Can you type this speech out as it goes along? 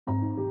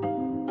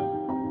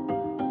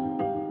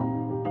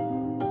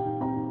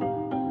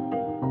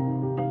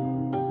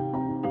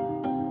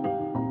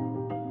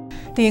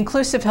The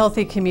Inclusive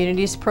Healthy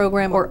Communities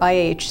Program, or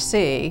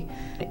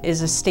IHC,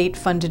 is a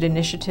state-funded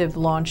initiative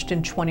launched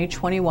in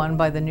 2021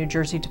 by the New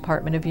Jersey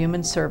Department of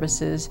Human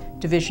Services,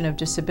 Division of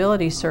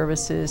Disability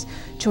Services,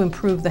 to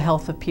improve the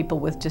health of people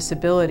with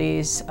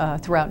disabilities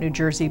throughout New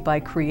Jersey by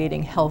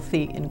creating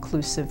healthy,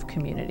 inclusive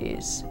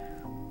communities.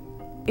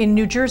 In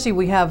New Jersey,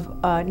 we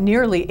have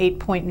nearly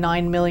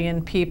 8.9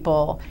 million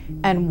people,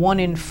 and 1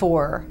 in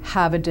 4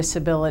 have a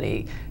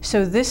disability.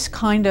 So this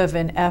kind of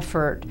an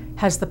effort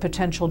has the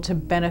potential to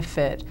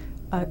benefit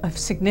a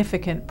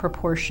significant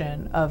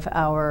proportion of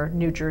our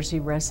New Jersey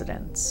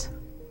residents.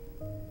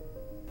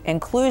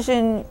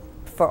 Inclusion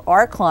for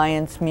our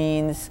clients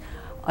means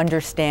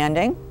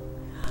understanding,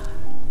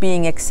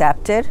 being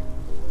accepted,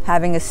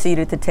 having a seat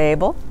at the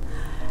table.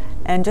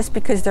 And just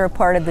because they're a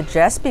part of the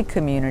JESB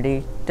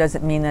community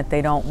doesn't mean that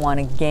they don't want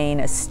to gain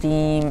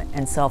esteem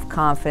and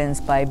self-confidence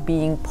by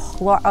being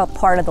a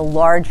part of the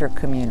larger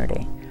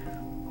community.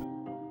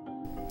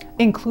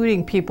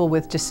 Including people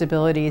with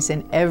disabilities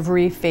in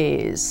every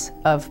phase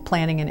of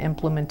planning and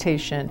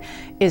implementation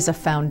is a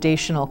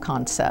foundational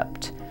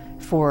concept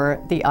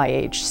for the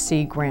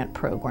IHC grant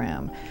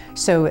program.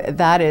 So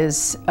that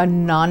is a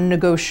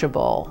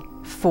non-negotiable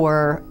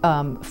for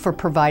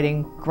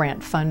providing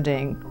grant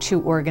funding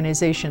to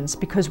organizations,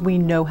 because we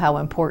know how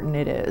important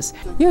it is.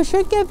 You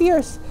should give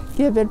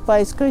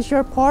advice, because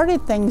you're part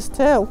of things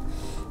too.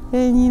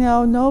 And you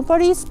know,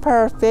 nobody's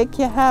perfect.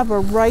 You have a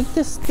right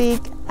to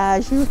speak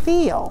as you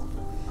feel.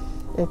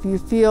 If you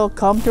feel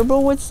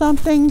comfortable with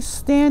something,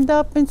 stand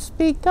up and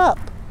speak up.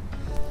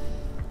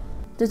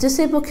 The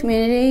disabled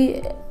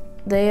community,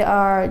 they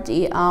are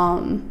the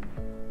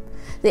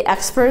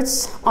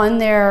experts on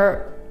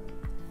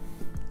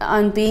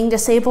being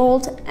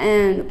disabled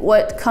and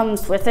what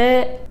comes with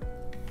it.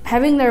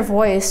 Having their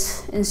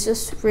voice is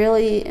just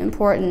really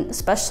important,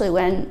 especially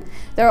when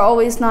they're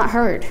always not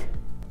heard.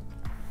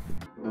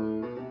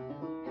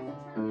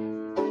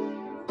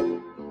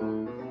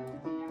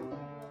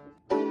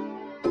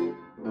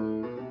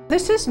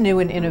 This is new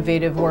and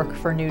innovative work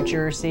for New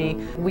Jersey.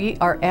 We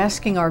are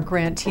asking our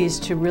grantees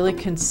to really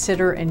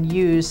consider and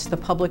use the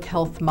public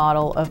health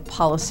model of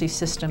policy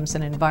systems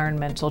and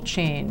environmental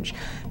change,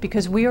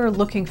 because we are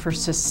looking for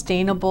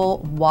sustainable,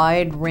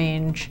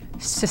 wide-range,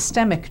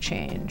 systemic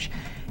change.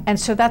 And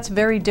so that's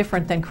very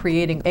different than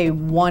creating a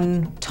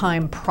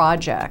one-time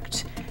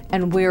project.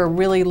 And we're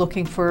really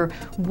looking for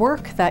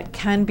work that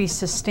can be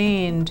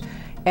sustained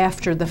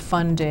after the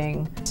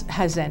funding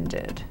has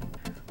ended.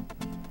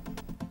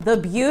 The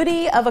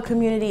beauty of a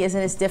community is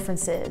in its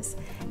differences.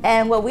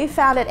 And what we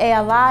found at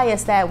ALI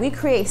is that we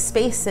create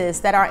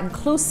spaces that are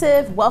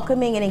inclusive,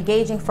 welcoming, and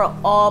engaging for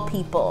all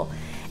people.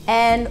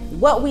 And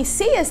what we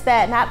see is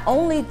that not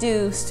only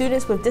do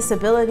students with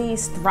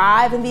disabilities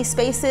thrive in these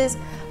spaces,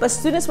 but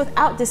students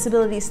without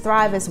disabilities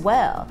thrive as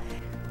well.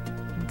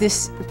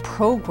 This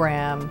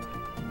program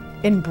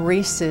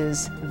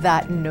embraces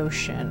that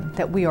notion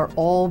that we are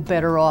all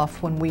better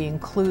off when we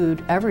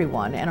include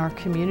everyone, and our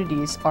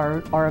communities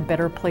are a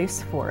better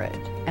place for it,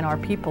 and our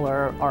people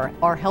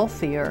are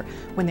healthier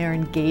when they're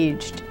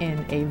engaged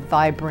in a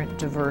vibrant,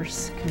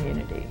 diverse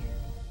community.